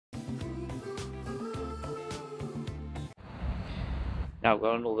Now I've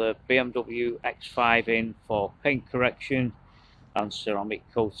got another BMW X5 in for paint correction and ceramic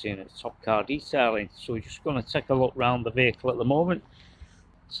coating and top car detailing. So we're just going to take a look around the vehicle at the moment,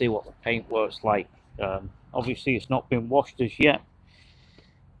 see what the paint works like. Obviously it's not been washed as yet,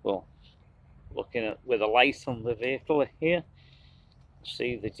 but looking at with a light on the vehicle here,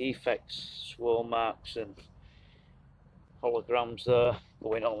 see the defects, swirl marks and holograms there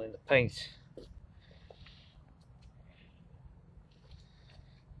going on in the paint.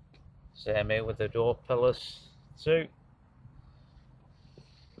 Same here with the door pillars too.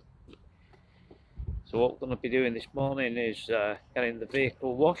 So what we're going to be doing this morning is getting the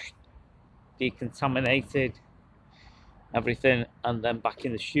vehicle washed, decontaminated, everything, and then back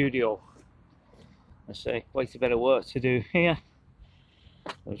in the studio. I say quite a bit of work to do here.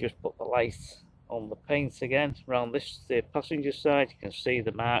 We'll just put the light on the paint again around this, the passenger side. You can see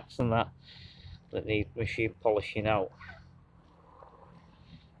the marks and that need machine polishing out.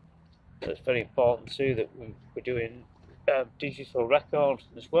 So it's very important too that we're doing digital record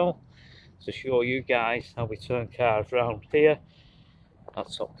as well, to show you guys how we turn cars around here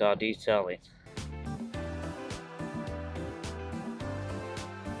at Top Car Detailing.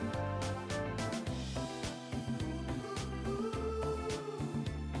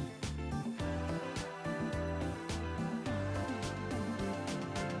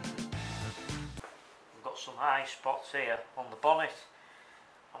 We've got some high spots here on the bonnet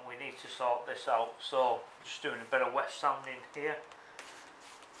and we need to sort this out, so just doing a bit of wet sanding here.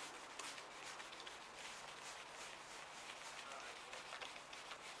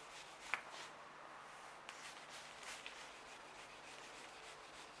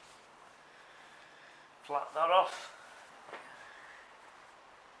 Flat that off.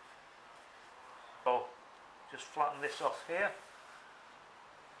 So just flatten this off here.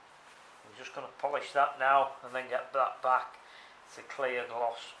 I'm just going to polish that now and then get that back to clear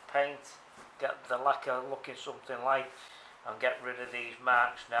gloss paint, get the lacquer looking something like, and get rid of these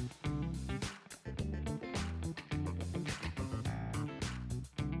marks now.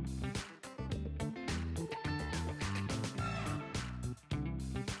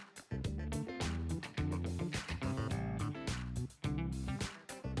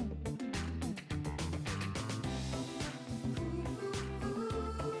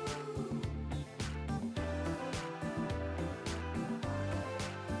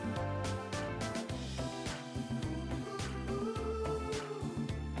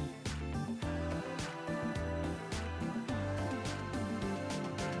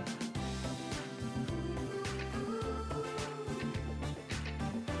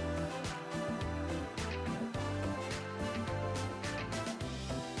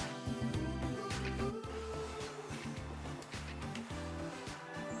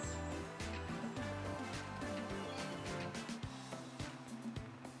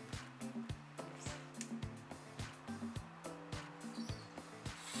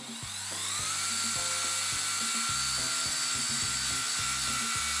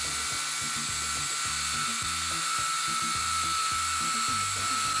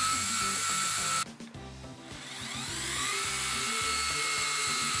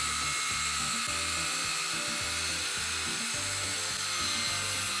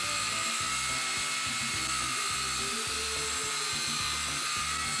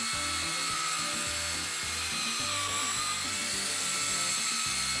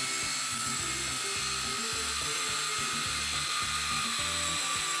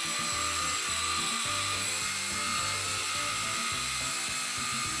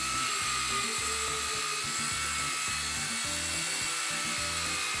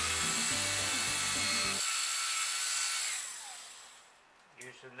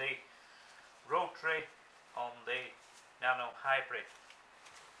 Using the rotary on the Nano Hybrid.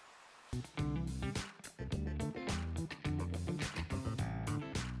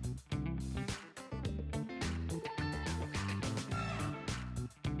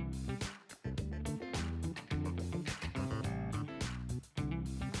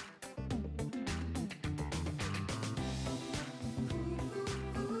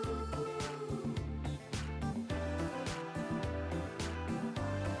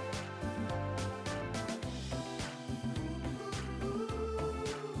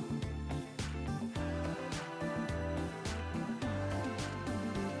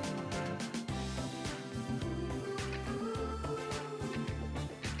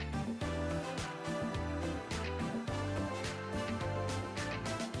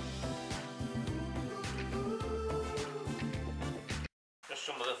 Just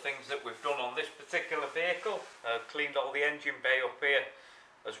some of the things that we've done on this particular vehicle. Cleaned all the engine bay up here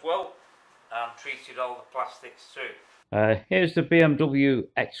as well and treated all the plastics too. Here's the BMW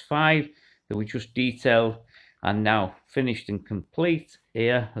X5 that we just detailed and now finished and complete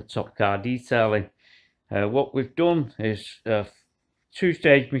here at Top Car Detailing. What we've done is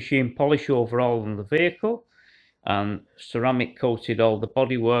two-stage machine polish overall on the vehicle and ceramic coated all the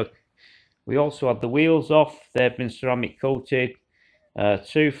bodywork. We also had the wheels off, they've been ceramic coated,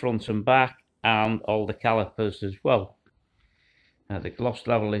 two front and back, and all the calipers as well. The gloss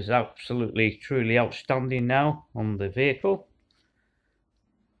level is absolutely truly outstanding now on the vehicle.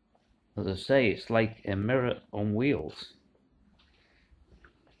 As I say, it's like a mirror on wheels.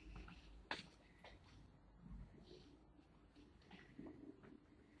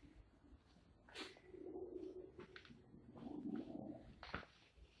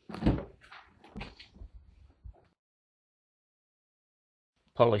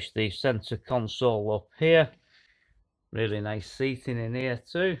 Polish the center console up here. Really nice seating in here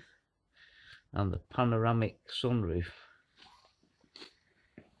too. And the panoramic sunroof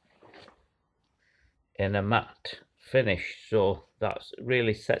in a matte finish, so that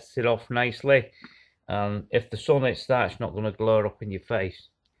really sets it off nicely, and if the sun hits that, it's not going to glare up in your face.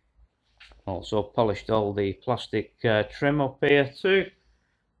 Also polished all the plastic trim up here too,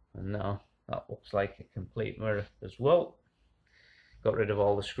 and now that looks like a complete mirror as well. Got rid of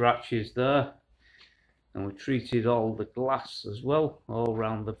all the scratches there, and we treated all the glass as well all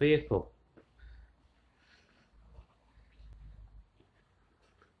around the vehicle.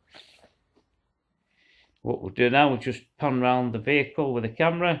 What we'll do now, we'll just pan around the vehicle with the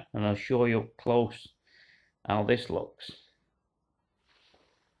camera and I'll show you up close how this looks.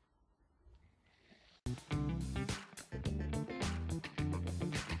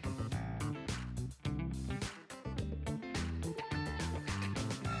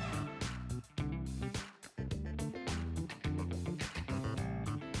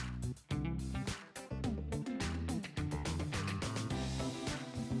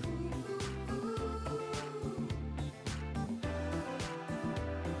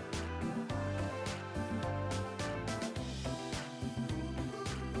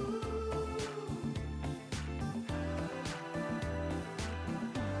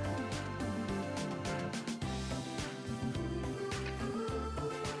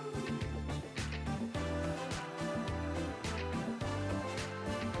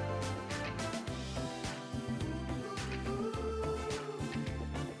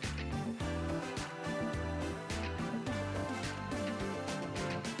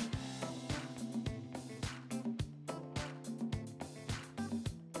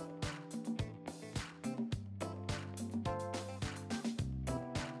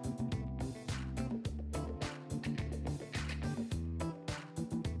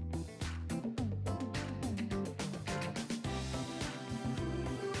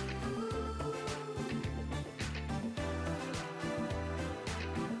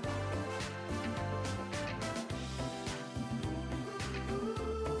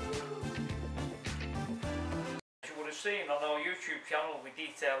 Seen on our YouTube channel, we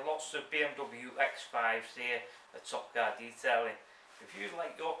detail lots of BMW X5s here at Top Car Detailing. If you'd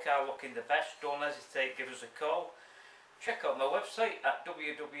like your car looking the best, don't hesitate, give us a call. Check out my website at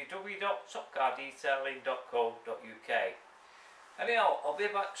www.topcardetailing.co.uk. Anyhow, I'll be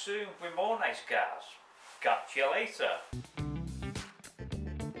back soon with more nice cars. Catch you later.